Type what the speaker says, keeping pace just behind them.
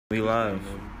We live.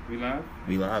 We live?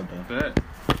 We live, though. Bet.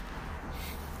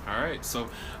 Alright, so,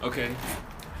 okay.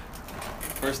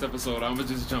 First episode, I'm going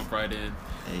to just jump right in.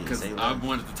 Because I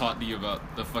wanted to talk to you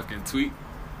about the fucking tweet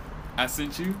I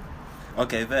sent you.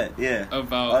 Okay, bet. Yeah.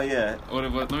 About. Oh, yeah. What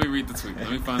about, let me read the tweet.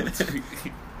 Let me find the tweet.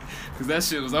 Because that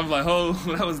shit was, I'm like, oh,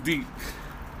 that was deep.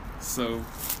 So,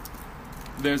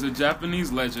 there's a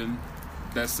Japanese legend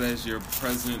that says your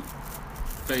present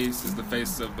face is the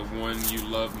face of the one you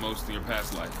loved most in your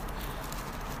past life.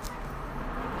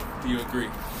 Do you agree?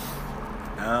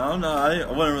 I don't know. I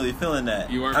wasn't really feeling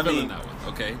that. You weren't feeling that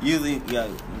one. Okay. Usually, yeah,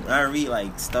 when I read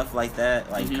like stuff like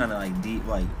that, like kind of like deep,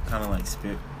 like kind of like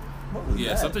spirit. What was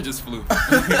that? Something just flew.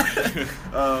 Kind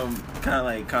of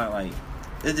like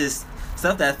it's just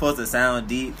stuff that's supposed to sound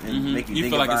deep and make you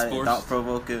think feel about like it, it's thought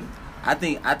provoking. I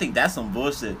think that's some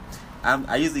bullshit.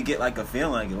 I usually get like a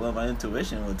feeling, like a little my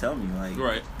intuition will tell me like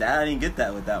right. That I didn't get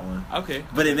that with that one. Okay.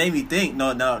 But it made me think.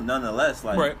 No, nonetheless,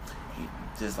 like right.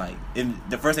 Just like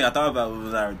the first thing I thought about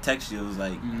was I text you. It was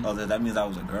like, oh, that means I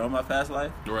was a girl in my past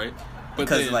life, right?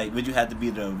 Because like, would you have to be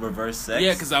the reverse sex?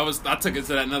 Yeah, because I took it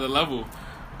to that another level.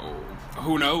 Oh,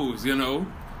 who knows? You know,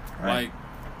 right.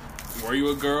 Like, were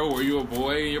you a girl? Were you a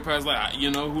boy in your past life?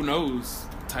 You know, who knows?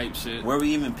 Type shit. Were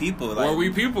we even people? Like, were we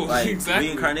people? Like, exactly.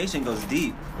 Reincarnation goes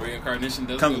deep. Reincarnation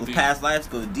does go deep. Past lives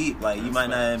go deep. Like, you might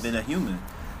not have been a human.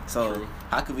 So True.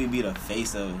 How could we be the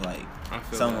face of like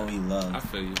someone we love? I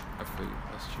feel you.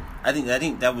 That's true. I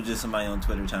think that was just somebody on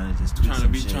Twitter trying to just tweet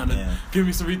some shit. Trying to give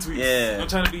me some retweets. Yeah, I'm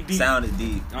trying to be deep. Sounded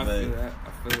deep. I feel that.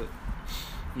 I feel it.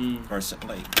 Or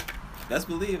like, let's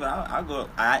believe it. I'll go.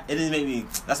 It didn't make me.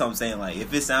 That's what I'm saying. Like,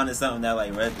 if it sounded something that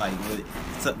like read like would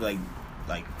something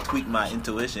like tweak my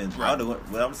intuition, right. I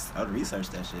would research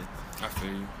that shit. I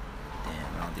feel you.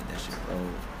 Damn, I don't think that shit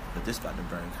rolled. But this about to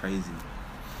burn crazy.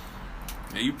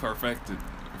 Yeah, you perfected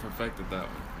that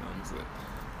one. Honestly.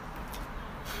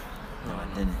 No, I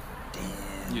didn't.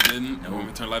 Damn. You didn't? No. You want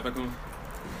me to turn the light back on?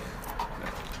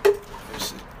 Oh,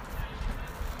 shit.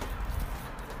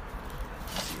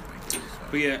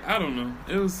 But yeah, I don't know.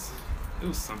 It was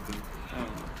something. I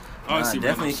don't know.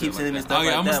 Definitely keep sending me stuff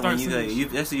like that. When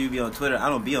you be on Twitter. I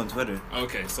don't be on Twitter.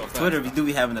 Okay, so Twitter, we do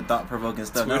be having the thought provoking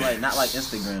stuff. Not like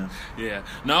Instagram. Yeah,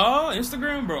 no,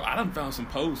 Instagram, bro. I done found some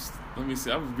posts. Let me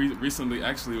see. I was recently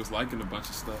actually was liking a bunch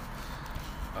of stuff.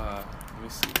 Let me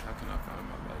see. How can I find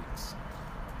my likes?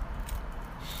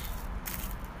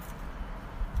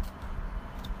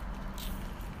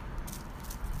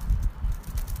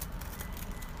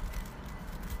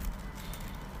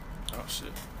 Oh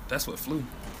shit, that's what flew.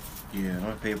 Yeah,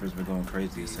 my papers were going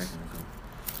crazy a second ago.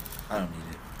 I don't need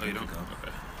it. Oh, you don't? Go.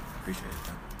 Okay. Appreciate it,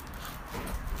 though.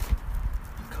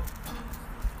 Go.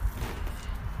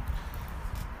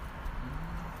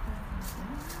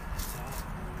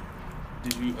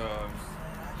 Did you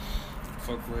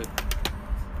fuck with?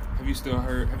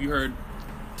 Have you heard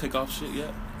Takeoff shit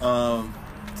yet?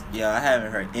 Yeah, I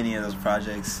haven't heard any of those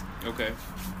projects. Okay.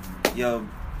 Yo,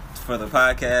 for the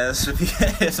podcast,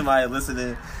 if somebody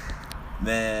listening,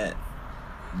 man,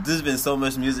 there's been so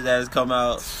much music that has come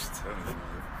out.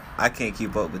 I can't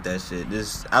keep up with that shit.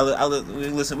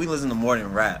 We listen to more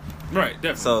than rap. Right,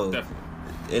 definitely. So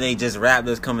definitely. It ain't just rap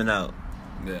that's coming out.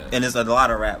 Yeah. And there's a lot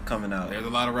of rap coming out. There's a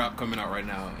lot of rap coming out right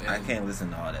now. I can't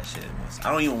listen to all that shit at once.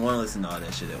 I don't even want to listen to all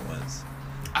that shit at once.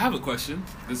 I have a question.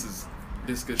 This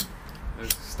could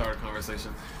start a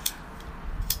conversation.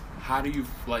 How do you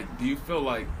do you feel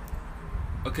like,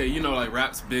 okay, you know, like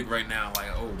rap's big right now, like,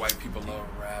 oh, white people love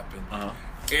rap and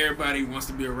everybody wants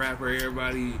to be a rapper,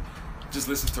 everybody just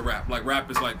listens to rap. Like rap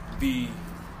is like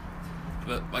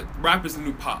rap is the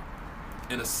new pop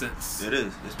in a sense. It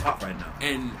is. It's pop right now.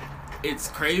 And it's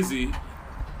crazy.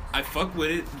 I fuck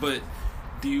with it, but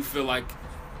do you feel like,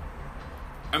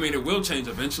 I mean, it will change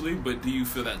eventually, but do you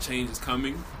feel that change is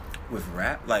coming? With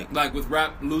rap? Like with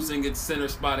rap losing its center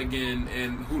spot again,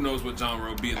 and who knows what genre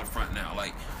will be in the front now.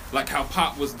 Like how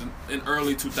pop was in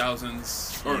early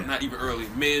 2000s, or not even early,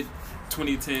 mid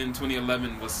 2010,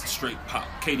 2011 was straight pop.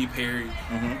 Katy Perry,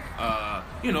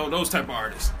 you know, those type of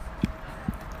artists.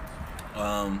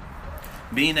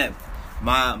 Being that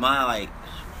my like,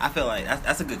 I feel like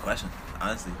that's a good question,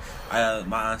 honestly.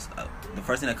 The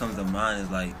first thing that comes to mind is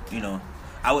like, you know,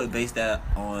 I would base that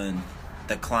on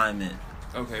the climate.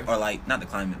 Okay. Or like, not the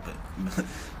climate, but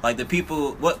like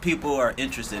what people are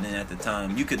interested in at the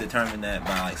time. You could determine that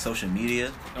by like social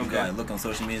media. You could like look on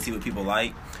social media and see what people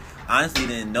like. Honestly,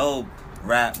 didn't know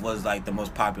rap was like the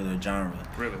most popular genre.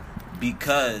 Really?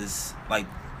 Because like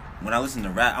when I listen to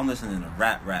rap, I'm listening to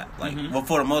rap. Like, well,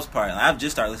 for the most part, like, I've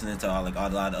just started listening to all a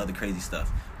lot of other crazy stuff.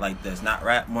 like that's not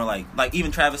rap, more like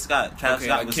even Travis Scott. Travis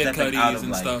Scott like was Kid stepping Cudi's out of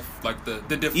and like stuff, like the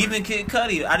different. even Kid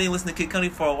Cudi. I didn't listen to Kid Cudi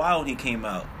for a while when he came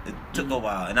out. It took a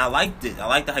while, and I liked it. I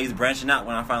liked how he was branching out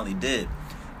when I finally did.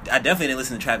 I definitely didn't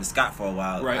listen to Travis Scott for a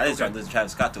while. Right, I didn't start listening to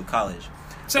Travis Scott till college.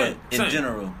 Same, but in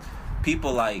general,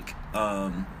 people like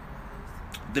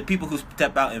the people who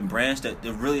step out and branch that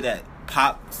they're really that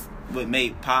pop, what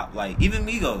made pop, like even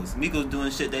Migos doing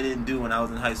shit they didn't do when I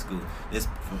was in high school. It's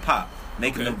for pop,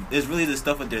 making them. It's really the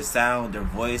stuff with their sound, their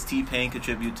voice. T-Pain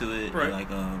contribute to it. Right. Or like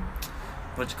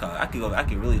what you call it? I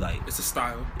could really like. It's a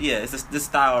style. Yeah, it's this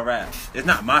style of rap. It's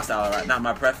not my style of rap, not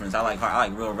my preference. I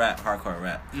like real rap, hardcore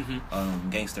rap,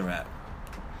 gangster rap.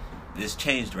 It's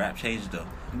changed. Rap changed though.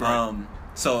 Right.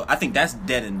 So I think that's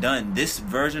dead and done. This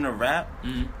version of rap,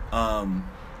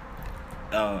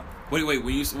 Wait.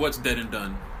 What's dead and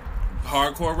done?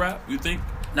 Hardcore rap? You think?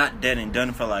 not dead and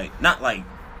done for not like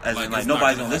as Like, in like it's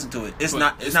nobody's not gonna listen to it. It's but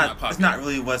not. it's not It's not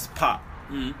really what's pop.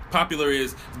 Popular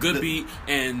is good beat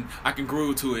and I can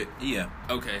groove to it. Yeah.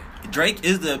 Okay, Drake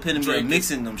is the epitome Drake of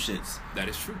mixing them shits. that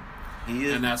is true. He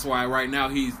is. And that's why right now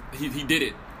he did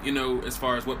it. You know, as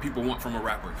far as what people want from a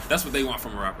rapper, that's what they want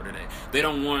from a rapper today. They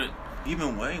don't want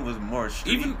Even Wayne was more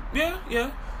street. Even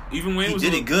Wayne he was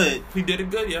did it good, He did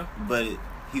it good, yeah. but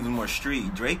he was more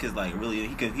street. Drake is like really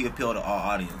he appeal to all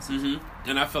audiences.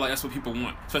 And I feel like that's what people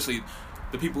want, especially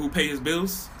the people who pay his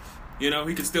bills. You know,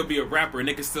 he could still be a rapper, and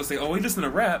they could still say, "Oh, he listen to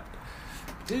rap."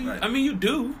 Dude, Right. I mean, you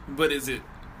do, but is it?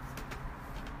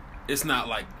 It's not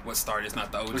like what started. It's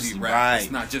not the OG rap. Right.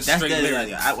 It's not just that's straight dead,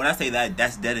 lyrics. like, when I say that,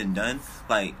 that's dead and done.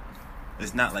 Like,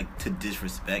 it's not like to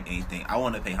disrespect anything. I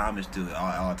want to pay homage to it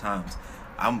all times.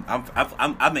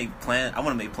 I make plan. I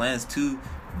want to make plans to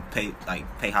pay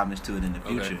homage to it in the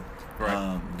future. Okay.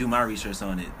 Right. Do my research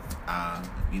on it.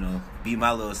 Be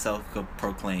my little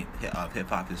self-proclaimed hip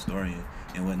hop historian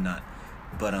and whatnot.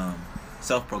 But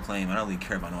self-proclaimed, I don't really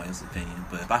care about no one else's opinion.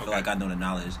 But if I feel like I know the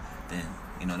knowledge, then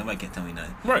nobody can tell me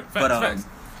nothing. Right. Facts.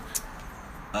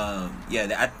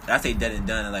 I say dead and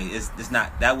done. Like it's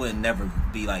not, that would never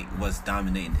be like what's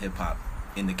dominating hip hop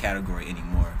in the category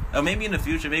anymore. Or maybe in the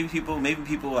future, maybe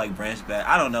people like branch back.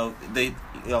 I don't know.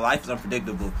 Life is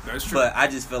unpredictable. That's true. But I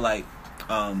just feel like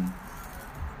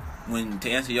when to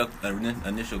answer your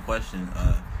initial question,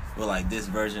 will like this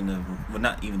version of, well,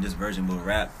 not even this version, but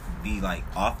rap be like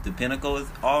off the pinnacle is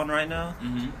on right now?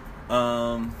 And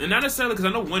not necessarily because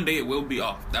I know one day it will be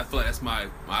off. I feel like that's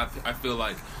I feel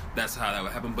like that's how that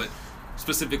would happen. But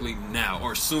specifically now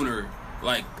or sooner,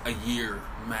 like a year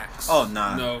max. Oh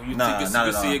nah. No, you nah, think not you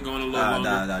at all. see it going a little longer?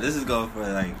 Nah. This is going for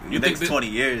like You the next think 20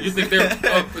 years. You think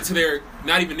they're up to their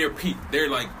not even their peak? They're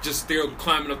like just still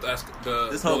climbing up the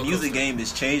This whole music game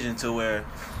is changing to where,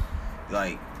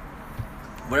 like,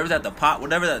 whatever's at the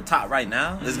top right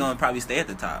now is going to probably stay at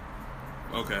the top.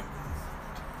 Okay.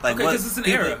 Like, because it's an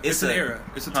era. It's an era.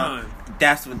 It's a time.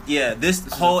 That's what. Yeah, this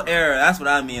whole era. That's what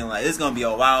I mean. Like, it's gonna be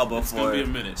a while before be a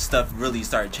minute. stuff really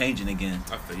start changing again.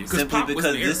 I feel you. Simply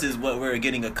because this is what we're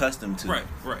getting accustomed to. Right.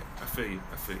 I feel you.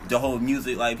 The whole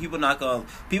music, like people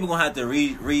gonna have to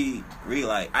re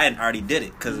like I already did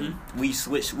it because we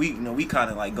switched. We kind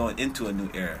of like going into a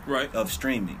new era of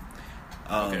streaming.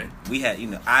 Okay. We had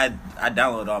I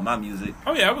downloaded all my music.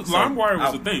 Oh yeah, LimeWire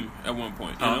was a thing at one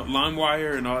point. You know,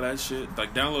 LimeWire and all that shit.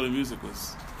 Like downloading music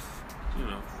was,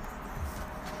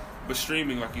 but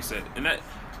streaming, like you said, and that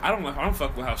I don't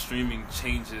fuck with how streaming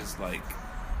changes like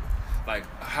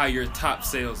how your top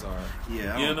sales are.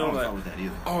 Yeah, I don't fuck with that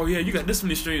either. Oh yeah, you got this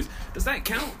many streams. Does that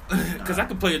count? Because I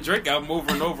could play a Drake album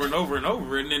over and over and over and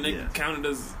over, and then they count it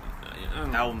as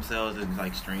album sales and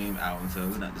like stream album sales.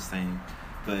 It's not the same.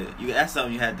 But that's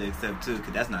something you had to accept too,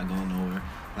 because that's not going nowhere.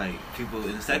 Like people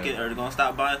in a second are gonna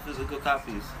stop buying physical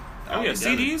copies. Oh yeah,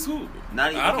 CDs? Who?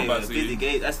 Not even. I don't buy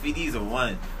CDs. That's CDs are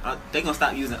one. They're gonna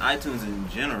stop using iTunes in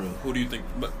general. Who do you think?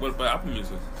 But what about Apple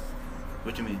Music?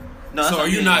 What you mean? No. So are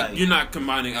you not? You're not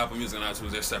combining Apple Music and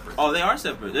iTunes? They're separate. Oh, they are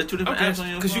separate. They're two different apps on your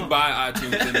phone. Because you buy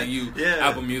iTunes and then you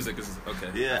Apple Music is okay.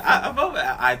 Yeah, I vote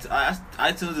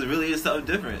iTunes really is something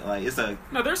different. Like it's a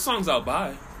no. There's songs I'll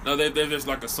buy. No, there's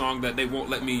like a song that they won't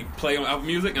let me play on Apple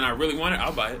Music, and I really want it,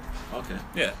 I'll buy it. Okay.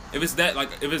 Yeah, if it's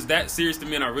that serious to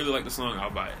me, and I really like the song, I'll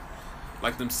buy it.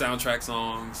 Like them soundtrack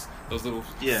songs, those little.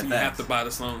 Yeah. So you have to buy the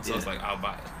song, so it's like I'll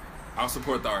buy it. I'll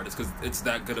support the artist because it's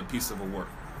that good a piece of work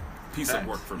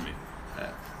for me.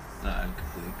 No, I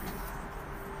completely agree.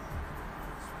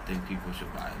 I think people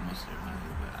should buy it most of their money,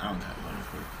 but I don't have money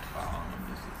for all of them.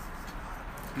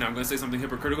 Now I'm going to say something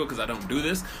hypocritical because I don't do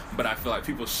this, but I feel like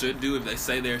people should do if they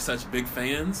say they're such big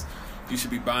fans. You should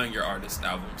be buying your artist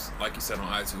albums, like you said on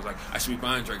iTunes. Like I should be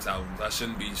buying Drake's albums. I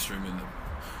shouldn't be streaming them.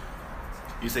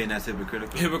 You saying that's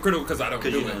hypocritical? Hypocritical because I don't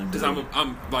do it. Because it.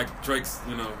 I'm like Drake's,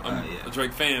 I'm a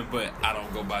Drake fan, but I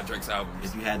don't go buy Drake's albums.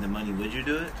 If you had the money, would you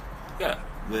do it? Yeah.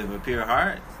 With a pure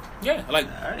heart? Yeah, like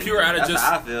right. pure out of that's just.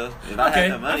 How I feel. If I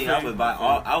had the money, I would buy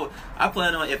all. I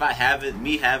plan on if I have it,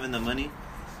 me having the money.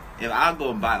 If I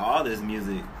go and buy all this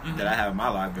music that I have in my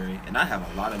library, and I have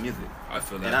a lot of music. I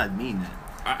feel that, and I mean that.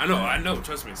 I know.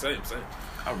 Trust me, same.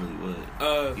 I really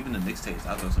would. Even the mixtapes,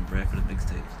 I'll throw some bread for the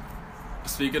mixtapes.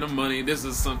 Speaking of money, this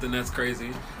is something that's crazy,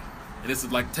 and this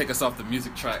would like take us off the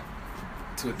music track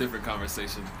to a different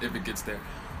conversation if it gets there.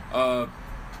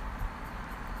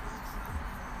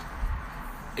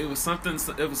 It was something.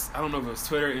 It was, I don't know if it was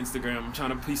Twitter or Instagram. I'm trying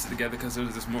to piece it together because it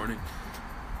was this morning.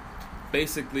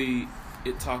 Basically,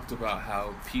 it talked about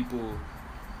how people.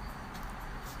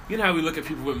 You know how we look at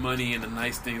people with money and the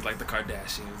nice things like the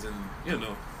Kardashians and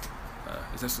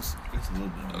is this just, it's a little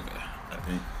bit okay? I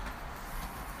think.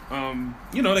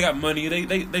 They got money.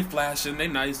 They flashing. They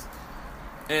nice.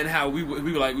 And how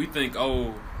we think,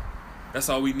 oh, that's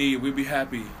all we need. We'd be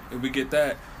happy if we get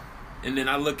that. And then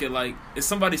I look at like if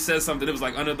somebody says something, it was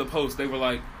like under the post. They were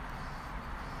like,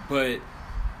 but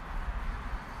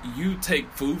you take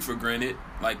food for granted.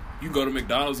 Like you go to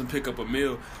McDonald's and pick up a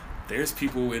meal. There's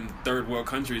people in third world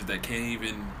countries that can't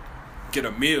even get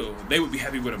a meal. They would be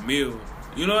happy with a meal.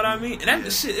 You know what I mean? And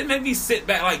that shit, it made me sit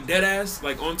back like dead ass,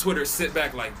 like on Twitter, sit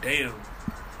back like, damn,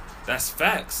 that's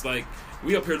facts. Like,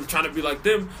 we up here trying to be like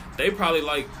them. They probably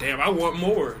like, damn, I want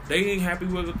more. They ain't happy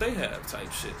with what they have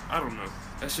type shit. I don't know.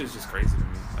 That shit's just crazy to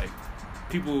me. Like,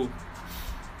 people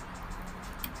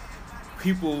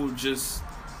just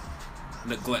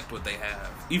neglect what they have.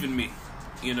 Even me,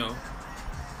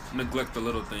 neglect the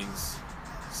little things.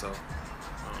 So,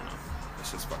 I don't know. That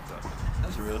shit's fucked up.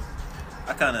 That's real.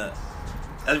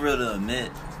 That's real to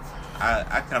admit.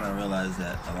 I kind of realized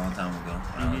that a long time ago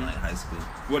when I was like high school.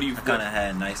 What do you? I kind of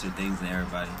had nicer things than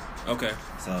everybody. Okay.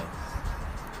 So,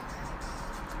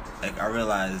 like, I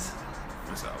realized.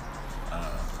 What's up?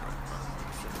 I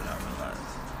realized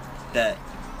that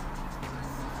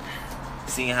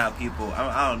seeing how people.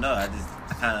 I don't know. I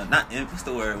kind of not. What's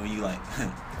the word when you like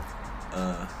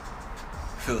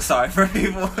feel sorry for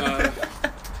people?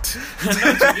 I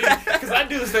know what you mean, because I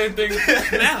do the same thing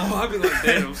now. I'll be like,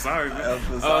 damn, I'm sorry, man. I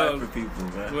feel sorry for people,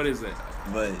 man. What is it?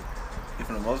 But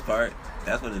for the most part,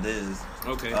 that's what it is.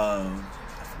 Okay.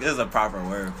 There's a proper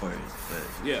word for it, but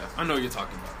yeah, I know what you're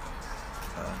talking about.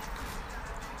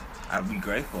 I'd be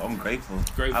grateful. I'm grateful.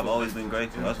 I've always been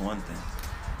grateful. Yeah. That's one thing.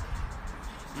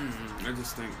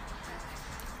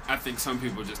 I think some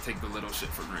people just take the little shit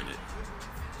for granted.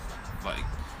 Like,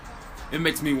 it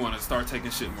makes me want to start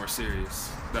taking shit more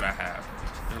serious that I have.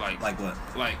 And like what?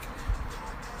 Like,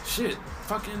 shit,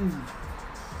 fucking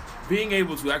being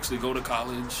able to actually go to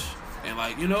college and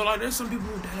like, there's some people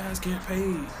that ass can't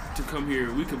pay to come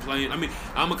here. We complain. I mean,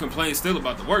 I'm gonna complain still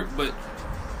about the work, but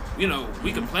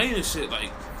we complain and shit.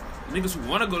 Like, niggas who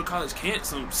want to go to college can't.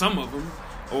 Some of them,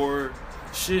 or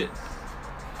shit.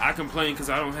 I complain because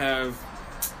I don't have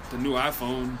the new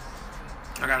iPhone.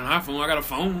 I got an iPhone. I got a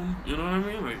phone. You know what I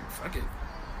mean? Like, fuck it.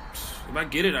 If I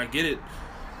get it, I get it.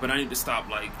 But I need to stop.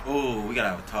 Like, oh, we gotta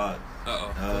have a talk.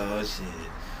 Oh shit.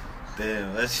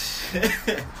 Damn, that's.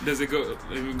 Does it go?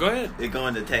 Go ahead. It go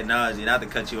into technology. Not to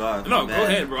cut you off. No, go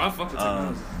ahead, bro. I fuck with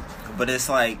technology. But it's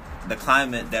like the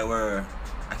climate that we're.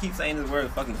 I keep saying this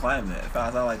word, fucking climate. It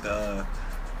sounds like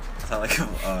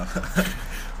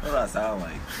what do I sound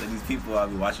like? Like these people I'll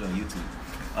be watching on YouTube.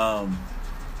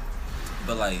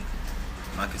 But like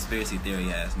my conspiracy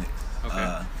theory ass nigga.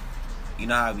 Okay. You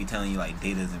know how I be telling you like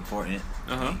data is important.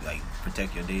 Like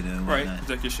protect your data and whatnot. Right.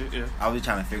 Protect your shit. Yeah. I was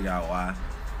trying to figure out why.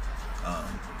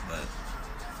 But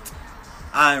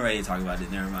I ain't ready to talk about this.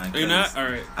 Never mind. You're not? All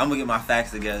right. I'm gonna get my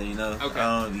facts together. Okay.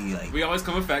 I don't be like. We always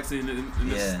come with facts in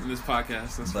this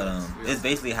podcast. That's but it's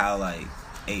basically how like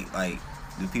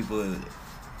the people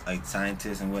like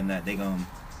scientists and whatnot, they gonna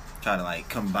try to like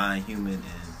combine human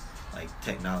and like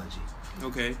technology.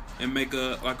 Okay, and make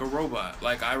a robot,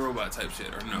 like iRobot type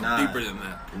shit, or deeper than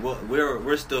that.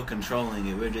 We're still controlling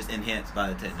it. We're just enhanced by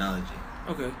the technology.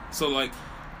 Okay, so like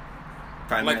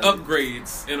primarily, like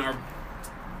upgrades in our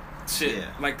shit,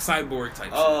 like cyborg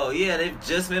type. Oh yeah, they've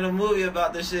just made a movie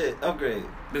about this shit. Upgrade.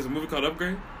 There's a movie called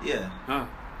Upgrade. Yeah. Huh.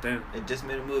 Damn. They just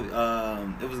made a movie.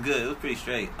 It was good. It was pretty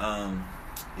straight.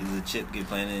 The chip get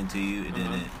planted into you, and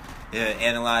then it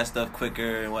analyze stuff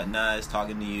quicker and whatnot. It's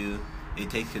talking to you. It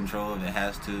takes control if it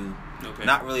has to. Okay.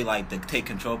 Not really like the take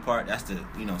control part. That's the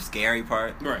scary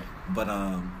part. Right. But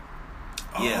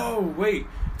yeah. Oh wait,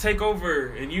 take over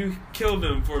and you kill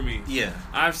them for me. Yeah.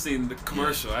 I've seen the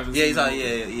commercial. Yeah. I haven't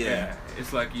seen Yeah.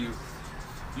 It's like you.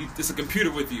 It's a computer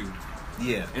with you.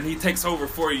 Yeah. And he takes over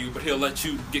for you, but he'll let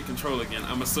you get control again.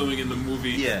 I'm assuming in the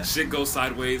movie, shit goes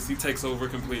sideways. He takes over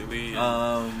completely.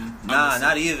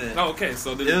 Not even. Oh, okay.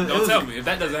 So then don't tell me. If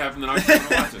that doesn't happen, then I'm going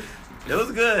to watch it. It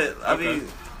was good. I mean,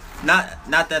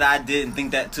 not that I didn't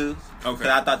think that too. Okay.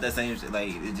 But I thought that same shit, like,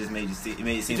 it just made you see. It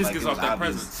made it seem like it was that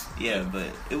obvious. Presence. Yeah, but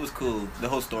it was cool. The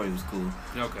whole story was cool.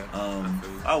 Okay.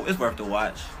 It's worth the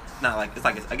watch. Not like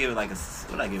I give it like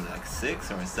what I give it like a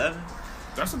 6 or a 7.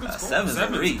 That's a good score. 7's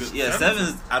a reach. Yeah,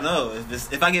 7's. I know.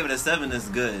 If I give it a 7, it's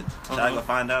good. Should I go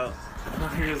find out?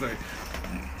 Here's like.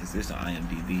 It's on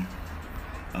IMDb.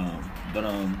 But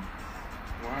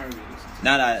why are we listening?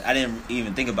 Now that I didn't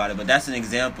even think about it, but that's an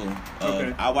example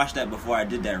of. I watched that before I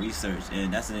did that research,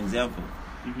 and that's an example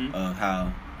of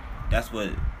how that's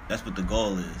what the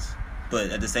goal is. But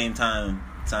at the same time,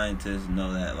 scientists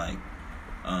know that like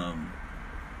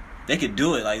they could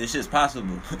do it. Like, this shit's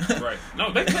possible. Right?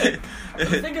 No, they could.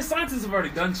 The thing is, scientists have already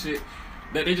done shit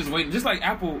that they just waiting. Just like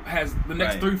Apple has the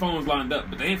next 3 phones lined up,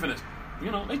 but they ain't finished.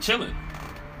 They chilling.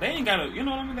 They ain't gotta. You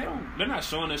know what I mean? They're not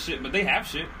showing us shit, but they have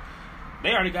shit.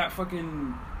 They already got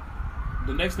fucking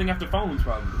the next thing after phones,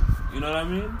 probably. You know what I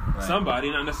mean? Right.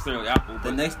 Somebody, not necessarily Apple.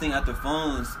 The next thing after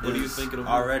phones what is are you thinking of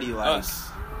already like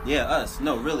us. Yeah, us.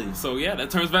 No, really. So yeah,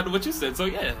 that turns back to what you said. So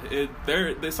yeah,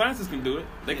 the scientists can do it.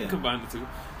 They can combine the two,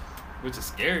 which is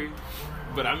scary.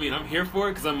 But I mean, I'm here for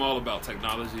it because I'm all about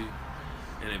technology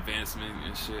and advancement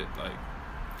and shit. Like,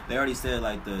 they already said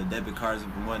like the debit cards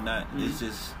and whatnot.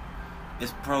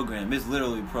 It's programmed. It's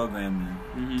literally programming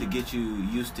to get you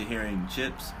used to hearing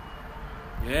chips.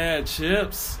 Yeah,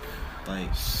 chips. Like,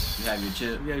 you have your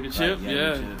chip. You have your chip,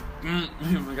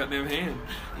 my goddamn hand.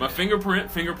 My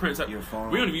fingerprints. Your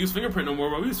phone. We don't even use fingerprint no more,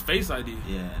 bro. We use Face ID.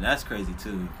 Yeah, and that's crazy,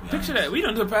 too. Picture that. We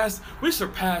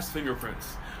surpassed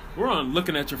fingerprints. We're on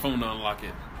looking at your phone to unlock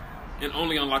it. And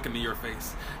only unlocking to your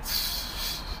face.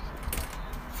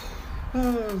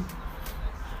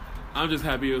 I'm just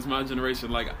happy it was my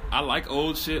generation. Like, I like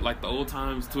old shit, like the old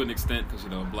times to an extent, because,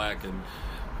 I'm black, and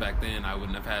back then I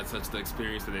wouldn't have had such the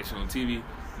experience that they show on TV.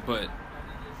 But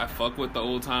I fuck with the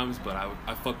old times, but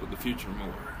I fuck with the future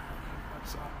more.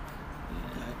 So,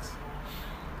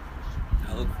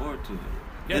 I look forward to it.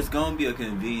 Yeah. It's gonna be a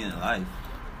convenient life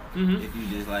if you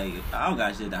just like. I don't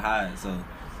got shit to hide, so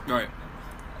right.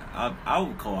 I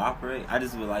would cooperate. I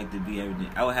just would like to be everything.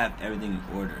 I would have everything in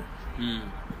order. I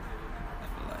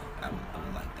feel like I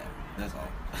would like that. That's all.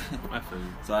 I feel you.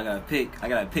 So I gotta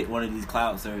pick one of these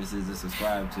cloud services to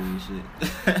subscribe to and shit.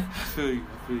 I feel you.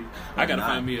 I gotta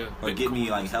find me or get me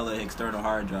like hella external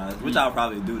hard drives, which I'll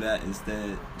probably do that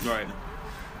instead. Right.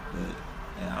 But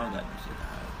yeah, I don't got no shit to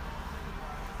hide.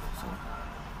 So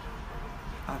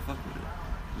I'll fuck with it.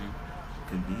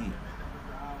 Convenient.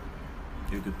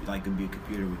 It could be a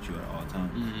computer with you at all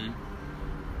times.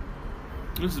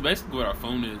 This is basically what our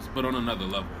phone is, but on another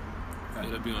level. Right.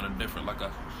 It'll be on a different, like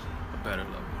a better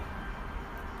level.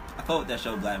 I fought with that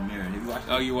show Black Mirror. Have you watched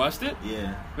it? Oh, you watched it?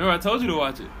 Yeah. Remember I told you to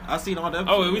watch it? I've seen all the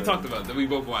episodes. Oh, we talked about that. We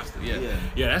both watched it.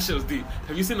 Yeah, that shit was deep.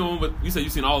 Have you seen the one with, you said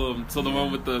you've seen all of them, so the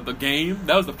one with the game?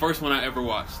 That was the first one I ever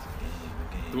watched.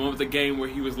 The one with the game where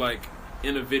he was like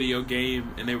in a video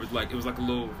game and they was like, it was like a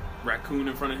little raccoon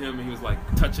in front of him and he was like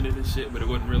touching it and shit, but it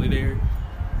wasn't really there.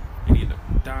 And he ended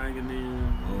up dying in there.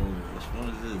 Oh, which one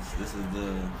is this? This is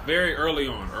the... Very early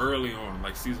on,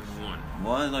 like season 1.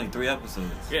 One, like 3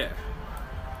 episodes. Yeah.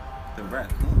 The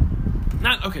raccoon.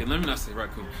 Let me not say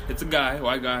raccoon. It's a guy,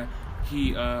 white guy.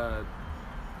 He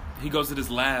goes to this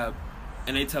lab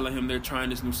and they telling him they're trying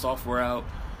this new software out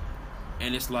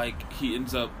and it's like he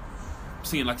ends up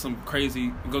seeing like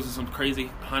goes to some crazy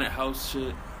haunted house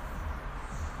shit.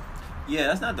 Yeah,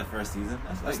 that's not the first season.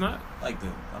 That's not like I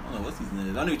don't know what season it is.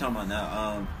 I know what you're talking about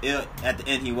now. At the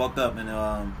end he woke up and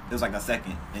it was like a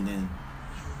second, and then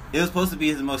it was supposed to be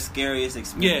his most scariest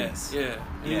experience. Yeah.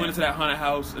 He went into that haunted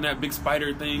house and that big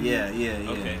spider thing. Yeah.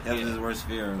 Okay. That was his worst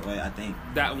fear, I think.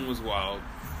 That one was wild.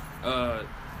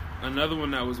 Another one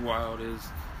that was wild is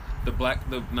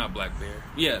the not black bear.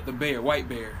 Yeah, the bear, white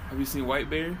bear. Have you seen White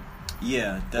Bear?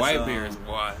 Yeah, White Bear is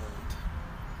wild.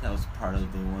 That was part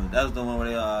of the one. That was the one where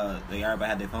everybody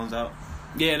had their phones out.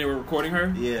 Yeah, and they were recording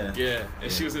her. Yeah.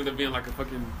 And she was ended up being like a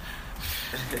fucking.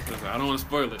 I don't want to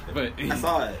spoil it, but I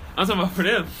saw it. I'm talking about for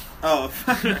them. Oh.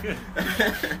 I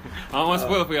don't want to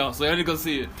spoil it for y'all, so y'all need to go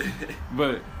see it.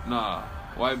 But nah,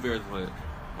 White Bear's lit.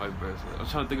 White Bear's lit. I'm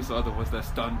trying to think of some other ones that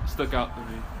stuck out to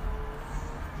me.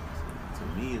 To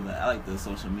me, I like the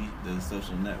social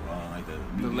network, like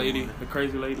the lady, the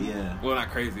crazy lady. Yeah. Well, not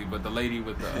crazy, but the lady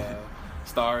with the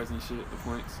stars and shit, the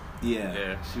points.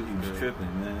 Yeah, she was good.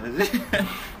 tripping, man.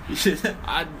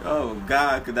 Oh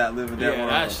God, could not live in that world.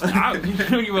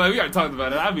 We already talked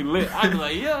about it. I'd be lit. I'd be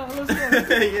like, yo, let's go.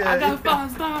 I got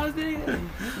 5 stars, nigga.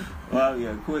 Well,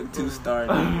 yeah, quick 2-star.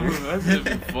 That's just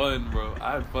be fun, bro.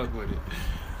 I'd fuck with it.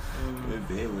 If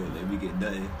they would, let me get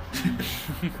done.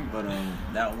 But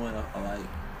that one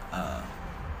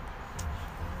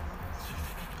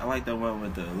I like the one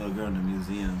with the little girl in the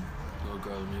museum. Little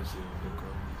girl in the museum.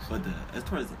 But it's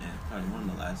towards the end. Probably one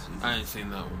of the last seasons. I ain't seen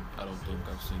that one. I don't think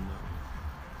I've seen that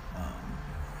one.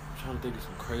 I'm trying to think of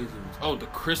some crazy ones. Oh, the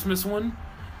Christmas one?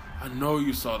 I know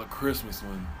you saw the Christmas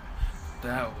one.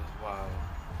 That was wild.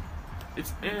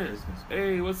 It's Ant.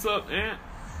 Hey, what's up, Ant?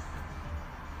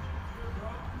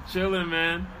 Chilling,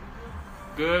 man.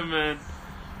 Good, man.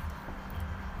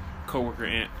 Coworker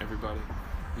Ant, everybody.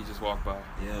 He just walked by.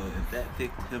 Yo, if that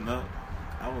picked him up,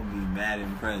 I would be mad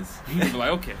impressed. He'd be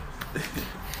like, okay.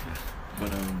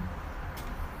 But I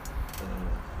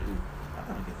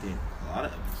gotta get there. A lot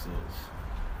of episodes.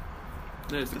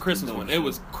 Yeah, it's the Christmas one. Show. It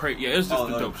was crazy. Yeah, it was just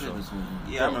the dope show.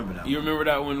 Yeah, I remember that. You remember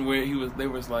that one where they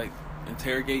was like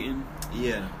interrogating?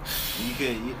 Yeah, you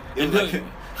could. It was like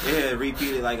it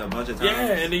repeated like a bunch of times.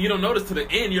 Yeah, and then you don't notice to the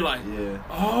end. You're like, yeah,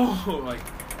 oh, like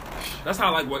that's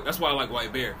how I like. That's why I like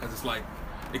White Bear, because it's like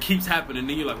it keeps happening. And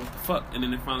then you're like, what the fuck? And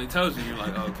then it finally tells you. And you're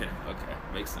like, oh, okay,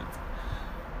 makes sense.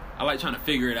 I like trying to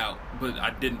figure it out, but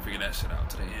I didn't figure that shit out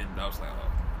to the end. I was like,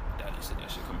 oh, Daddy said that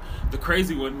shit coming. The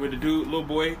crazy one where the dude, not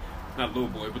little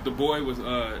boy, but the boy was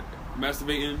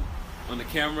masturbating on the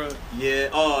camera. Yeah.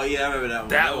 Oh, yeah, I remember that one.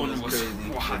 That one was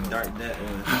crazy. Wild. The dark net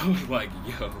one. I was like,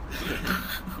 yo,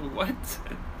 what?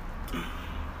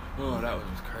 Oh, that was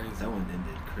just crazy. That one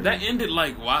ended crazy. That ended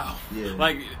like, wow. Yeah.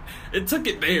 Like, it took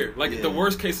it there. Like, the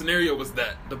worst case scenario was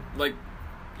that.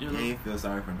 You know? You ain't feel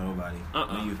sorry for nobody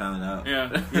when you found out.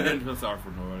 Yeah, you didn't feel sorry for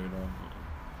nobody at all.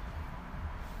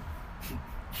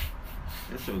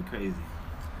 That show crazy.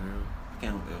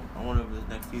 Yeah. I wonder if the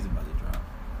next season about to drop.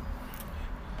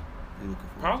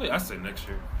 Probably, I say next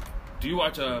year. Do you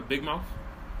watch Big Mouth?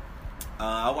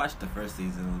 I watched the first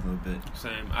season a little bit.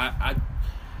 Same. I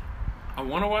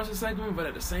want to watch the second one, but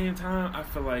at the same time, I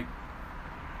feel like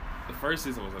the first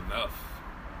season was enough.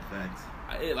 Facts.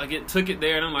 It took it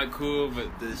there, and I'm like, cool,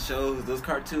 but the shows, those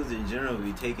cartoons in general,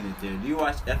 be taking it there. Do you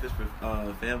watch F is for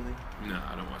Family? No,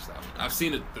 I don't watch that one. I've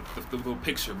seen it, the little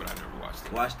picture, but I never watched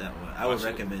it. Watch that one. I would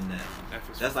recommend that.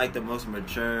 That's like the most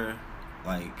mature,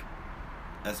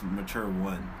 that's mature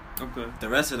one. Okay. The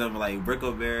rest of them are like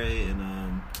Brickleberry and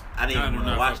I didn't even want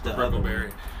to watch the other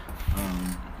one.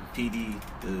 PD,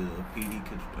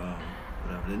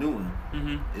 whatever, the new one.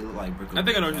 Mm-hmm. It looked like Brickleberry. I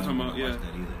think I know what you're talking about. Yeah. Watch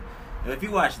that either. If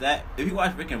you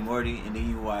watch Rick and Morty, and then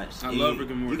you watch... I love Rick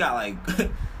and Morty. You got,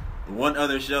 one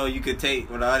other show you could take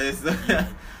with all this.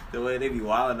 The way they be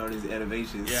wilding on these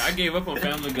animations. Yeah, I gave up on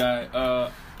Family Guy.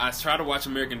 I tried to watch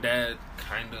American Dad,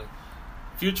 kind of.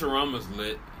 Futurama's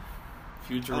lit.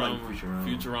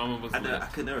 Futurama was lit. I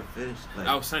could never finish.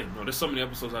 I was saying, there's so many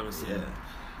episodes I haven't seen. Yeah.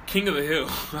 King of the Hill.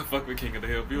 I fuck with King of the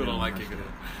Hill. People don't like King of the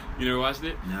Hill. You never watched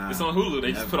it? Nah. It's on Hulu.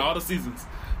 They just put all the seasons.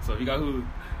 So if you got Hulu,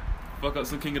 fuck up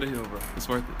some King of the Hill, bro. It's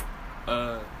worth it.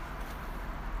 I'm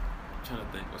trying to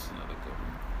think. What's another good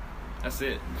one? That's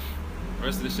it. The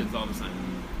rest of the shit's all the same.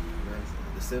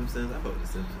 The Simpsons. I fuck with the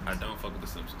Simpsons. I don't fuck with the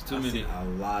Simpsons. Too I've many. Seen a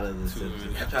lot of the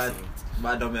Simpsons. I tried.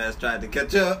 My dumb ass tried to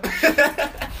catch up.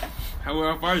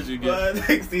 How far did you get?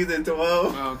 Season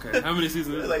 12. Oh, okay. How many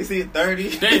seasons? Season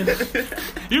 30. Damn.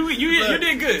 you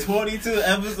did good. 22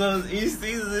 episodes each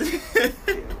season.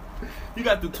 You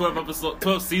got through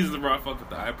 12 seasons, bro. I fuck with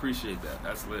that. I appreciate that.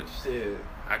 That's lit. Shit.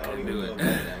 I couldn't do it.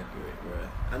 Accurate, bro.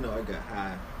 I know I got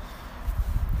high.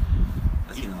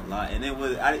 I seen a lot, and it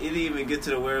didn't even get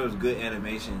to where it was good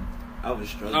animation. I was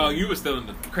struggling. Oh, you were still in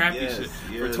the crappy shit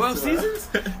for 12 seasons.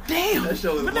 Damn. That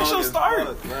show was when that show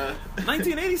started, fuck,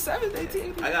 1987,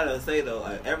 1980. I gotta say though,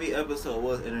 every episode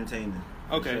was entertaining.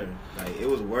 Okay. Sure. It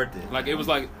was worth it. It was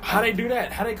how they do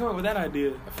that? How they come up with that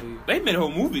idea? I feel you. They made a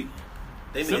whole movie.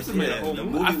 Simpsons made a whole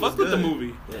movie. I fucked with the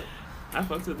movie. Yeah. I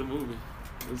fucked with the movie.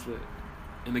 It was lit.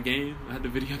 In the game, I had the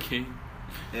video game.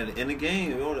 And in the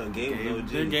game, the game was OG.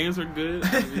 Their games were good.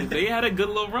 I mean, they had a good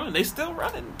little run. They still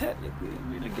running technically.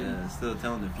 Still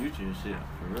telling the future and shit.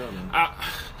 For real though.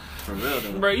 For real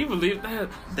though. Bro, you believe that?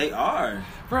 They are.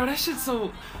 Bro, that shit's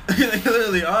so... They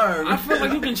literally are. I feel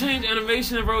like you can change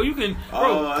animation, bro. You can... Bro,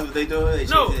 oh, that's what they do? They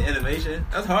change the animation?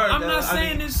 That's hard, I'm not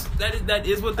saying that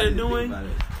is what they're doing.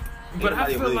 But I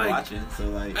feel really like... watching,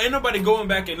 so ain't nobody going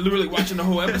back and literally watching the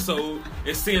whole episode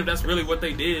and seeing if that's really what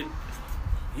they did.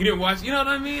 You didn't watch... You know what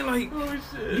I mean? Oh,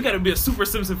 shit. You gotta be a super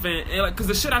Simpson fan. And cause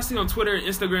the shit I see on Twitter and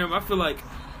Instagram, I feel like...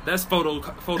 That's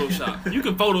Photoshop. You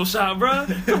can Photoshop, bro.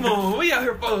 Come on, we out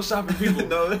here Photoshopping people.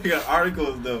 No, they got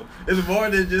articles though. It's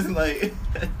more than just like.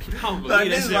 I don't believe like, that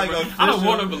this shit, like bro. official, I don't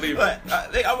want to believe like,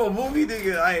 it. I'm a movie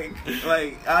nigga.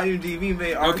 Like IMDb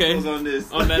made articles on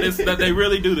this. On that they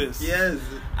really do this. Yes.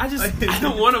 I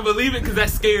don't want to believe it because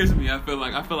that scares me. I feel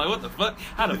like what the fuck?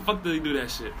 How the fuck did they do that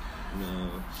shit?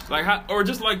 No. Like how, or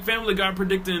just like Family Guy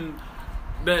predicting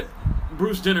that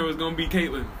Bruce Jenner was gonna be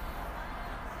Caitlyn.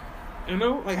 You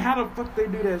know, like how the fuck they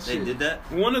do that shit? They did that?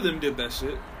 One of them did that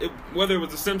shit. Whether it was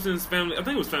the Simpsons, Family, I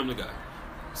think it was Family Guy.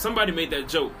 Somebody made that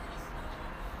joke.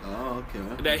 Oh,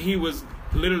 okay. That he was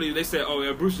literally. They said, "Oh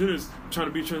yeah, Bruce Jenner's trying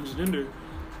to be transgender."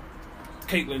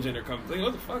 Caitlyn Jenner comes. Like,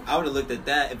 what the fuck? I would have looked at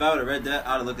that. If I would have read that,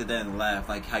 I would have looked at that and laughed.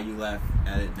 Like how you laugh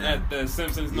at it now. At the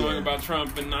Simpsons knowing about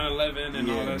Trump and 9/11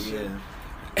 and all that shit.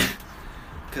 Yeah.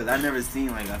 Cause I never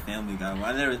seen like a Family Guy.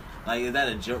 I never like is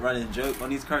that a running joke on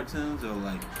these cartoons or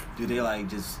like do they like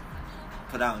just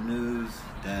put out news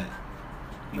that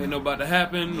ain't know about to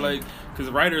happen? Yeah. Like cause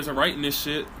writers are writing this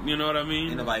shit. You know what I mean?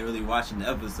 Ain't nobody really watching the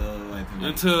episode like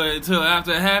until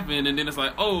after it happened and then it's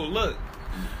like oh look.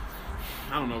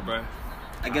 I don't know, bro.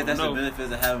 I guess that's the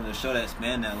benefits of having a show that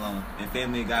span that long and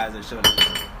Family Guy's a show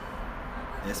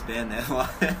that span that long.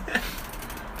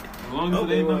 As long as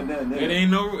it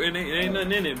ain't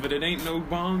nothing in it, but it ain't no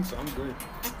bombs, so I'm good.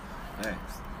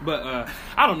 Thanks. But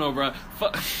I don't know, bro.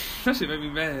 Fuck, that shit make me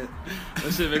mad.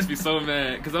 That shit makes me so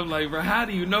mad because I'm like, bro, how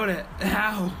do you know that?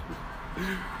 How?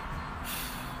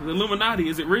 The Illuminati,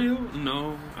 is it real?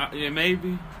 No. Yeah,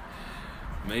 maybe.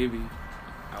 I don't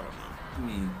know. I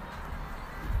mean,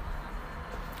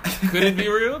 could it be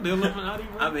real? The Illuminati?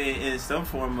 Real? I mean, in some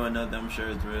form or another, I'm sure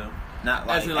it's real. Not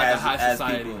like as in like a high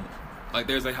society. People. Like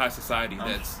there's a high society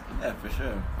that's yeah, for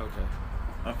sure. Okay.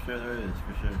 I'm sure there is,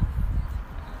 for sure.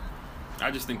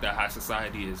 I just think that high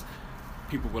society is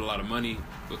people with a lot of money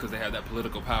because they have that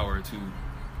political power to.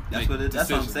 That's what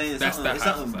I'm saying. It's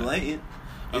something blatant.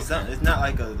 It's not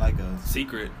like a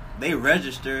secret. They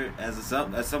registered as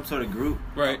some sort of group,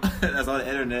 right? That's on the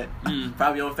internet,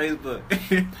 probably on Facebook.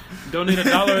 Donate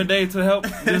 $1 a day to help.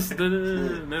 That's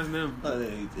them.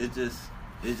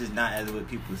 It's just not as what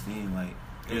people seem like.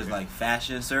 There's like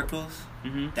fashion circles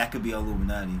that could be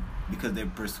Illuminati because they're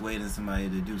persuading somebody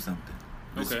to do something,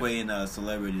 persuading a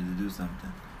celebrity to do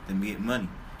something, to get money.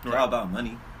 It's all about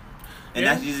money, and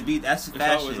that's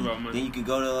fashion. Then you could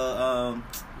go to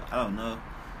I don't know.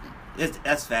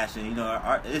 That's fashion, you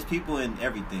know. There's people in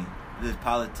everything. There's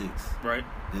politics, right?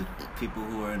 There's people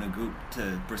who are in a group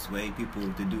to persuade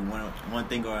people to do one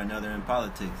thing or another in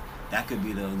politics. That could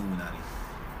be the Illuminati.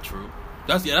 True.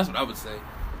 That's what I would say.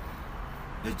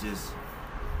 It's just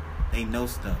they know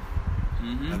stuff.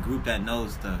 A group that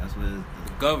knows stuff. That's what the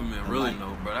government really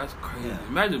know, bro. That's crazy. Yeah.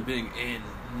 Imagine being in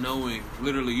knowing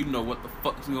literally you know what the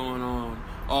fuck's going on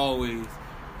always.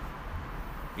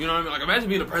 You know what I mean? Like, imagine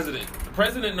being the president. The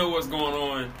president know what's going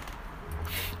on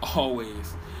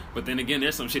always. But then again,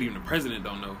 there's some shit even the president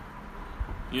don't know.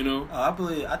 You know? I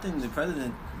think the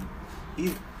president,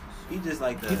 he just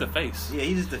like he's a face. Yeah,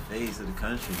 he's just the face of the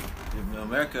country.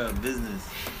 America a business.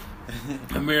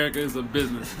 America is a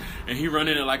business. And he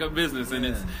running it like a business, and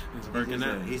it's working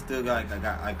out. He still got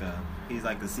he's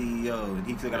like the CEO, and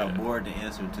he still got a board to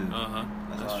answer to.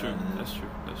 That's true.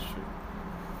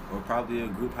 Or probably a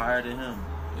group higher than him.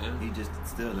 Yeah. He just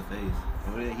still the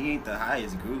face. He ain't the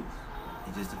highest group.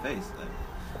 He's just the face. Like.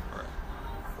 Right.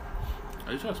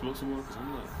 Are you trying to smoke some more? Because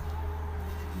I'm not.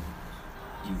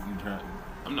 You trying?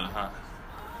 I'm not high.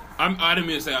 I didn't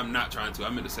mean to say I'm not trying to. I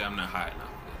meant to say I'm not high enough.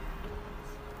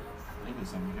 I think there's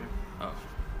something here. Oh.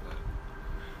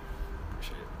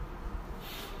 Appreciate it.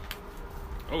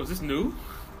 Oh, is this new?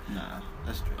 Nah,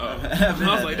 that's true. Oh.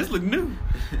 I was like, this look new.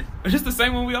 Is this the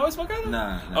same one we always smoke out of?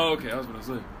 Nah. Oh, okay. I was gonna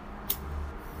say.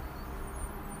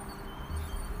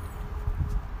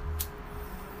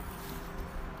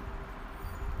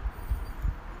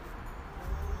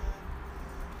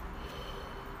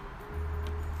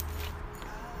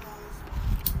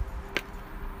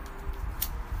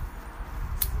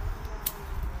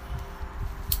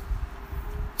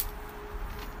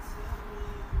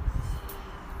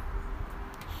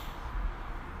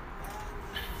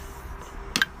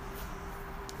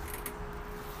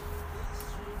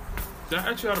 Did I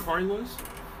ask you how the party was?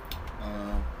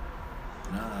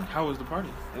 Nah. How was the party?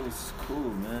 It was cool,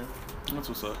 man. That's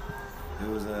what's up. It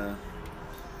was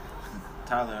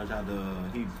Tyler tried to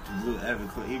he blew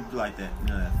he blew like that, you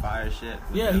know, that fire shit.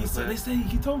 Yeah,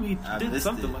 he told me he did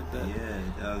something like that. Yeah,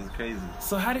 that was crazy.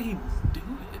 So how did he do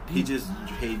it?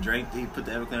 He drank. He put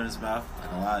the Everclear in his mouth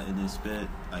like a lot, and then spit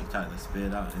like tried to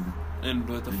spit out and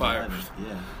with the fire.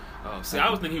 Yeah. Oh, see, I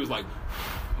was thinking he was like.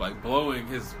 like blowing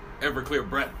his Everclear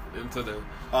breath into the.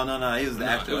 Oh no, he was the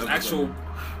actual. It was actual.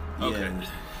 Okay. Yeah.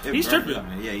 He's tripping.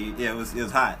 It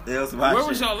was hot. It was some hot Where shit.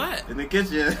 was y'all at? In the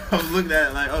kitchen. I was looking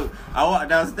at it like, oh, I walked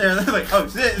downstairs. I was like, oh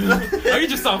shit. Oh, you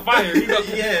just saw fire.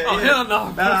 Yeah. Hell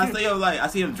no. Now I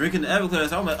see him drinking the Everclear.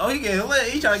 So I'm like, oh, he getting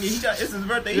lit. It's his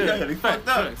birthday. He trying to get fucked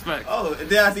up. Facts. Oh, and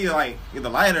then I see like the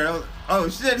lighter. I was, oh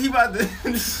shit, he about to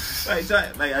I see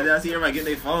everybody getting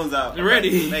their phones out.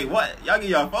 Ready? Like, what? Y'all get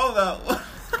y'all phones out.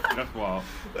 That's wild.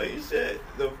 Like shit.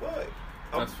 The fuck.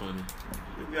 That's funny.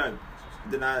 Yeah.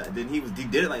 Then he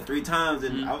did it like 3 times,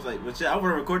 and I was like, well, shit, I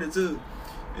want to record it too.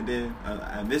 And then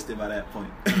I missed it by that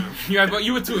point. Yeah, but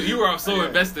you were too. You were so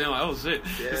invested. I'm like, oh shit,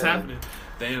 Yeah. it's happening.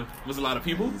 Damn, was a lot of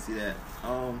people. You see that?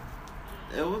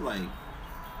 It was like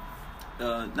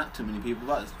not too many people,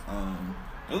 but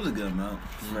it was a good amount.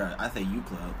 I say U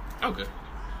Club. Okay.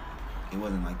 It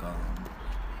wasn't like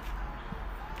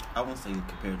I won't say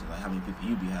compared to like how many people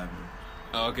you be having.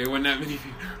 Oh, okay, wasn't that many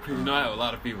people? You know, I have a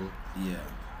lot of people. Yeah,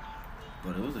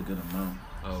 but it was a good amount.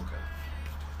 Oh, okay.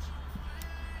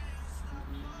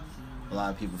 A lot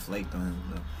of people flaked on him,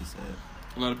 though, he said.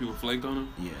 A lot of people flaked on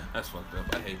him? Yeah. That's fucked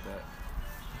up. I hate that.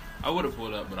 I would have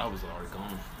pulled up, but I was already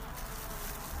gone.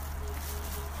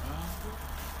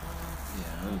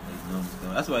 Yeah, it was late notice,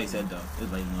 though. That's why he said, though. It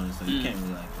was late notice, so you can't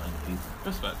really, like, find the people.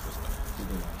 Respect.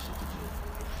 People got shit to do.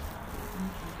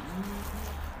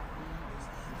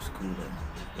 It was cool,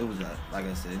 though. It was, like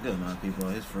I said, a good amount of people.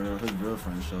 His real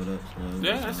friends showed up. So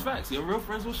Yeah, that's facts. Your real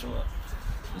friends will show up.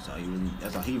 That's all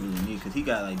he really need, because he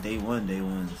got, like, day ones.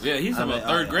 Yeah, he's about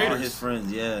third graders. All his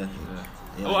friends, yeah.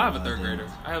 Oh, I have a third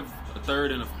grader. I have a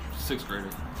third and a 6th grader.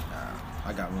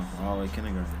 I got one from all the way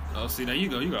kindergarten. Oh, see, there you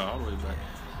go. You got all the way back.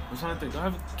 I'm trying to think. Do I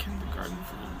have a kindergarten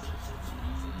friend?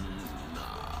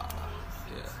 Nah.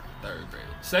 Yeah, 3rd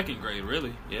grade. 2nd grade,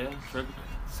 really? Yeah,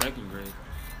 2nd grade.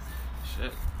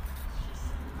 Shit.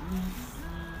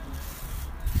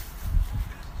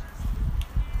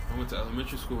 I went to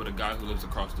elementary school with a guy who lives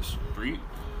across the street.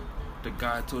 The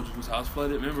guy I told you whose house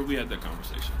flooded. Remember, we had that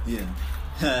conversation.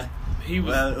 Yeah. He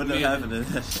was. What happened?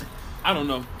 I don't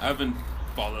know. I haven't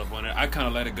followed up on it. I kind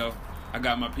of let it go. I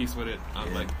got my piece with it. I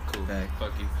was like, cool. Okay.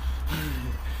 Fuck you.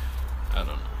 I don't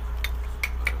know.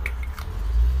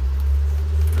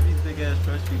 Where these big ass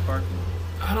trucks be parking?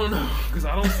 I don't know, because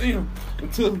I don't see him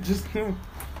until just now.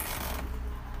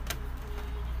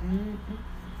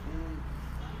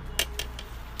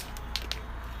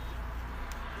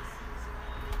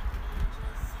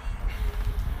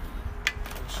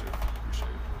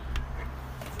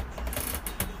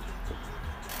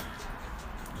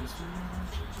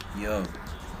 Yo,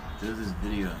 there was this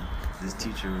video. This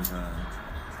teacher was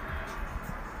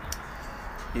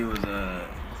it was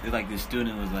like this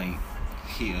student was like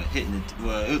hitting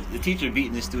the teacher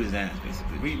beating the student's ass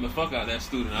basically. Beating the fuck out of that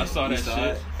student. I saw that shit.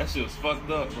 It? That shit was fucked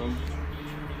up, bro.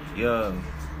 Yo,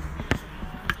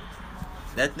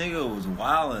 that nigga was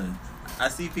wildin'. I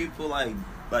see people like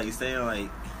saying like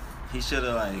he should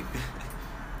have like.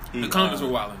 The comments were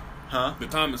wildin'. Huh? The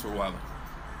comments were wildin'.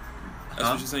 That's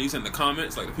what you're saying. You said in the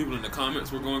comments, like the people in the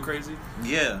comments were going crazy.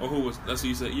 Yeah. Or who was? That's what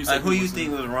you said. You said like who you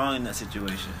think was wrong in that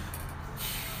situation?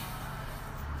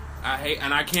 I hate,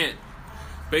 and I can't.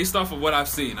 Based off of what I've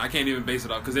seen, I can't even base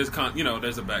it off because there's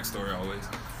there's a backstory always.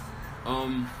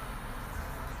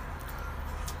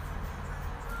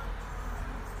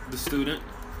 The student,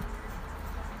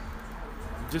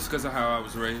 just because of how I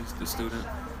was raised, the student.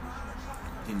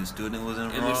 I think the student was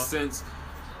involved? In the sense,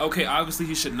 okay, obviously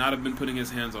he should not have been putting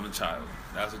his hands on a child.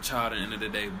 As a child at the end of the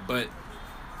day, but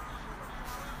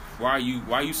why are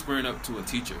you squaring up to a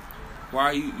teacher? Why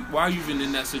are you even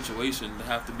in that situation to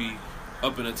have to be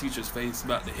up in a teacher's face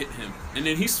about to hit him? And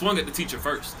then he swung at the teacher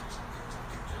first.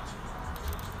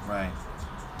 Right.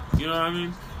 You know what I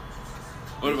mean?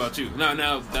 What about you? Now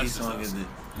that's he swung at it.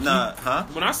 Nah, huh?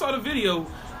 When I saw the video,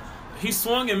 he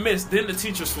swung and missed, then the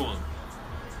teacher swung.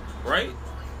 Right?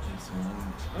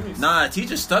 Nah, the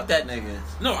teacher stuck that nigga.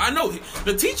 No, I know.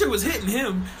 The teacher was hitting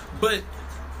him, but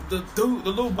the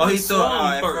little boy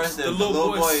swung first. The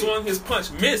little boy swung his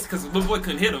punch, missed because the little boy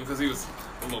couldn't hit him because he was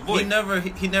a little boy.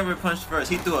 He never punched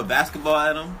first. He threw a basketball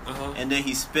at him, and then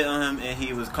he spit on him, and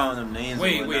he was calling him names.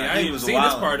 Wait, I didn't see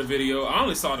this part of the video. I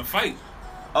only saw the fight.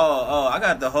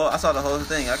 I saw the whole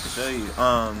thing. I can show you.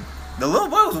 The little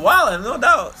boy was wilding, no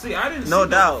doubt. See, I didn't. No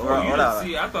see doubt. Bro, You didn't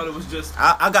see, I thought it was just.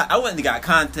 I went and got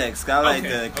context.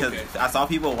 Because I saw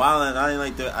people wilding. I didn't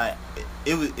like the.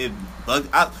 It bugged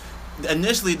out.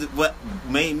 Initially, what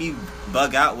made me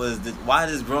bug out was why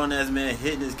this grown ass man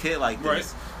hitting his kid like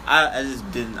this. Right. I just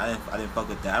didn't. I didn't fuck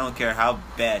with that. I don't care how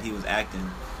bad he was acting.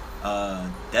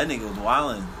 that nigga was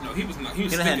wilding. No, he was not. He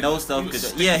was. He didn't have no self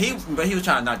control. Yeah, but he was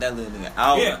trying to knock that little nigga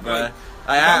out, Yeah, bro. like,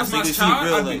 I honestly, see real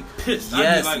I'd like, be pissed.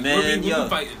 yes, I'd be like, man, yo, we're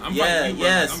fighting. I'm yeah, fighting you,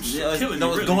 yes, I'm killing no,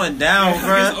 you, it's really. going down, Yeah,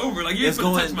 bro. It's over. Like you ain't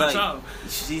supposed to touch my child.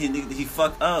 He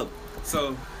fucked up.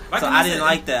 So I didn't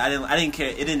like that. I didn't care.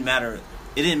 It didn't matter.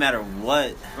 It didn't matter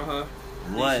what.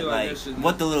 What like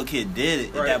what the little kid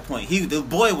did at that point. The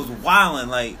boy was wilding.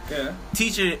 Like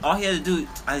teacher, all he had to do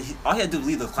was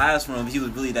leave the classroom. He was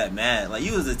really that mad. Like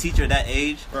you was a teacher at that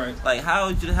age. Right. Like how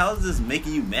is this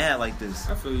making you mad like this?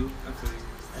 I feel you.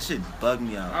 That shit bugged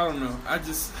me out. I don't know.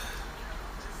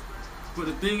 But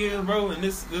the thing is, bro, and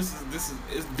this is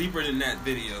it's deeper than that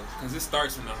video because it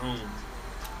starts in the home.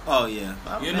 Oh yeah,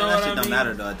 you know that what shit I don't mean?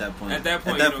 matter though. At that point, you don't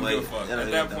give a fuck. At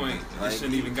that point, like, it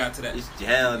shouldn't even got to that.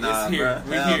 Hell nah, it's here.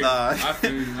 bro. Hell nah. I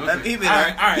feel you. Okay.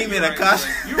 He made a conscious.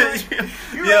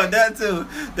 Yo, that too.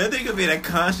 That nigga made a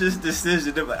conscious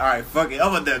decision. To be like, all right, fuck it.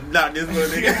 I'm gonna knock this little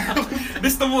nigga.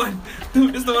 This the one,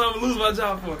 dude. This the one I'm gonna lose my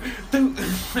job for, dude.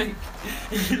 Like,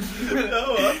 he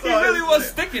really was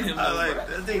sticking him. I like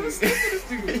that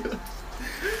nigga.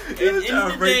 He was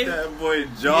trying to break that boy's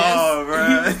jaw,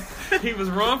 bro. He was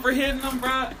wrong for hitting him,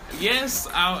 bro. Yes,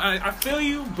 I feel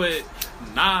you, but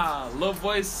nah, little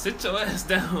boy, sit your ass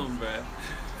down, bro.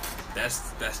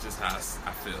 That's just how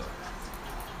I feel.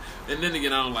 And then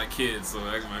again, I don't like kids, so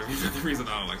that might be the reason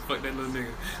I don't like fuck that little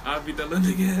nigga. I'll beat that little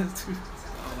nigga ass too. I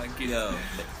don't like kids. Yo,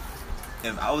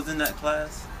 if I was in that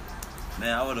class,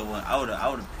 man, I would have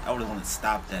wanted to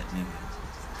stop that nigga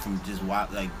from just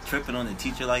tripping on the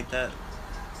teacher like that.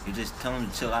 You just tell him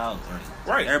to chill out.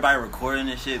 Right. Everybody recording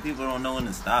this shit. People don't know when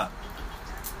to stop.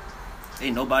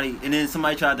 Ain't nobody. And then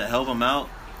somebody tried to help him out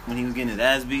when he was getting his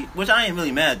ass beat. Which I ain't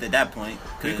really mad at that point.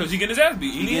 Because he getting his ass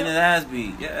beat. He getting his ass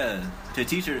beat. Yeah. To a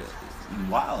teacher,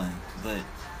 wilding. But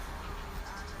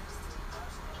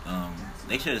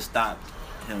they should have stopped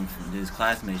him from. His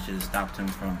classmates should have stopped him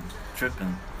from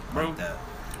tripping. Bro, like that.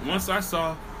 Once I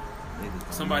saw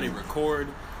somebody record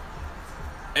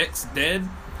X dead.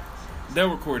 They'll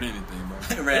record anything, bro.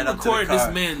 They'll record this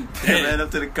man dead. Ran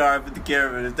up to the car, put the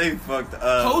camera in. They fucked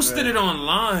up. Posted it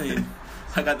online.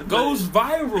 I got the goes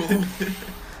viral.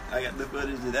 I got the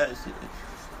footage of that shit.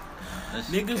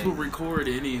 Niggas will record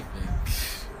anything.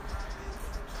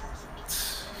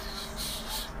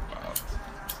 Wow.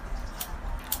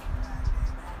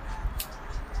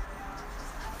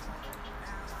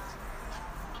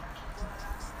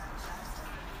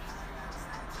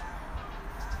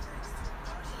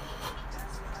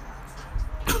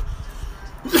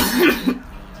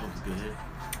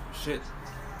 Shit.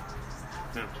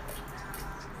 Yeah.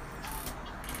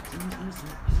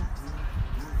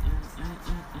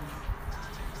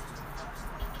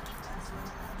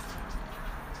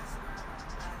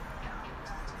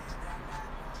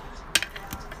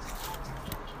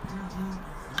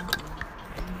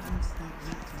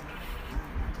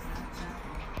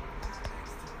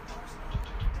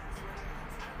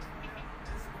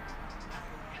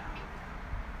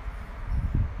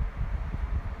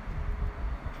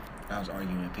 I was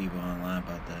arguing with people online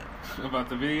about that. About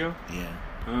the video? Yeah.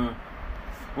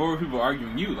 What were people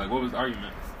arguing you? Like, what was the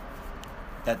argument?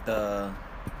 That the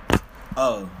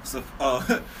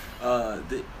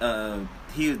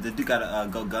dude got a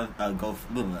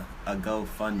GoFundMe,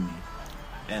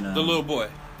 and the little boy.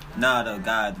 Nah, the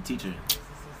guy, the teacher,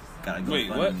 got a GoFundMe. Wait,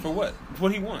 what? For what?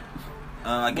 What he want?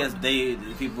 I guess the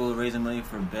people raising money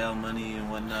for bail money and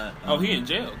whatnot. He in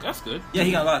jail. That's good. Yeah,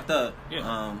 he got locked up.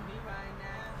 Yeah.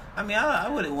 I mean, I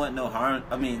wouldn't want no harm.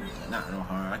 I mean, not no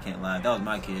harm. I can't lie. That was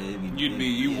my kid.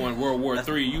 You won World War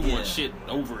III. You want shit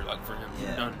over like for him.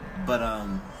 Yeah. Done. But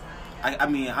I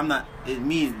mean, I'm not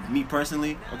me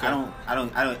personally. Okay. I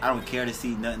don't care to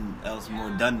see nothing else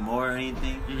done more or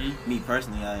anything. Mm-hmm. Me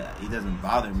personally, it doesn't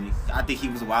bother me. I think he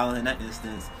was wild in that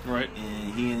instance. Right.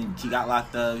 And he got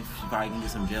locked up. He probably can get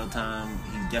some jail time.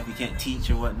 He definitely can't teach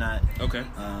or whatnot. Okay.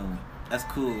 That's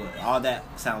cool. All that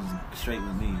sounds straight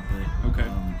with me, but okay.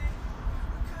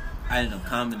 I ended up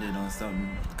commenting on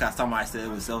something because somebody said it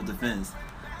was self-defense.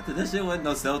 I thought that shit wasn't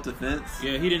no self-defense.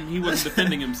 Yeah, he wasn't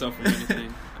defending himself from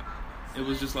anything. It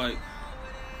was just like,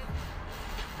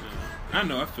 I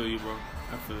know, I feel you, bro.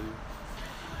 I feel you.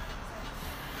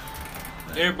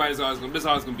 There's always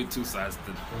gonna be two sides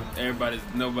to it.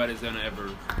 Nobody's gonna ever,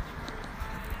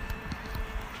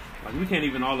 like, we can't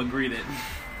even all agree that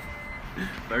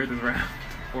the earth is round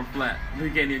or flat. We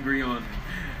can't agree on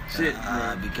shit,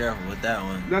 bro. Be careful with that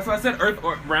one. That's why I said earth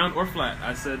or round or flat.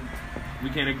 I said we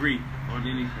can't agree on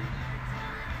anything.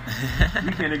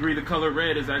 We can't agree the color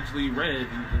red is actually red.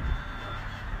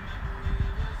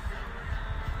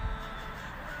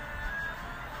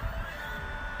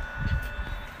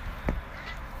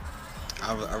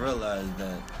 realized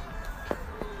that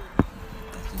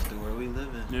that's just the world we live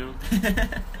in.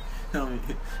 Yeah. I mean,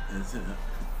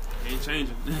 Ain't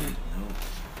changing. nope.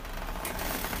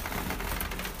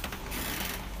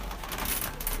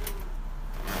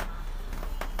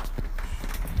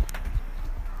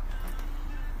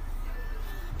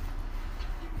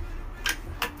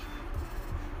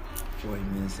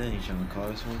 You trying to call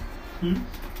this one?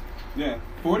 Yeah.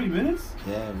 40 minutes?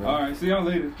 Yeah, bro. All right. See y'all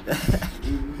later.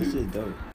 This shit dope.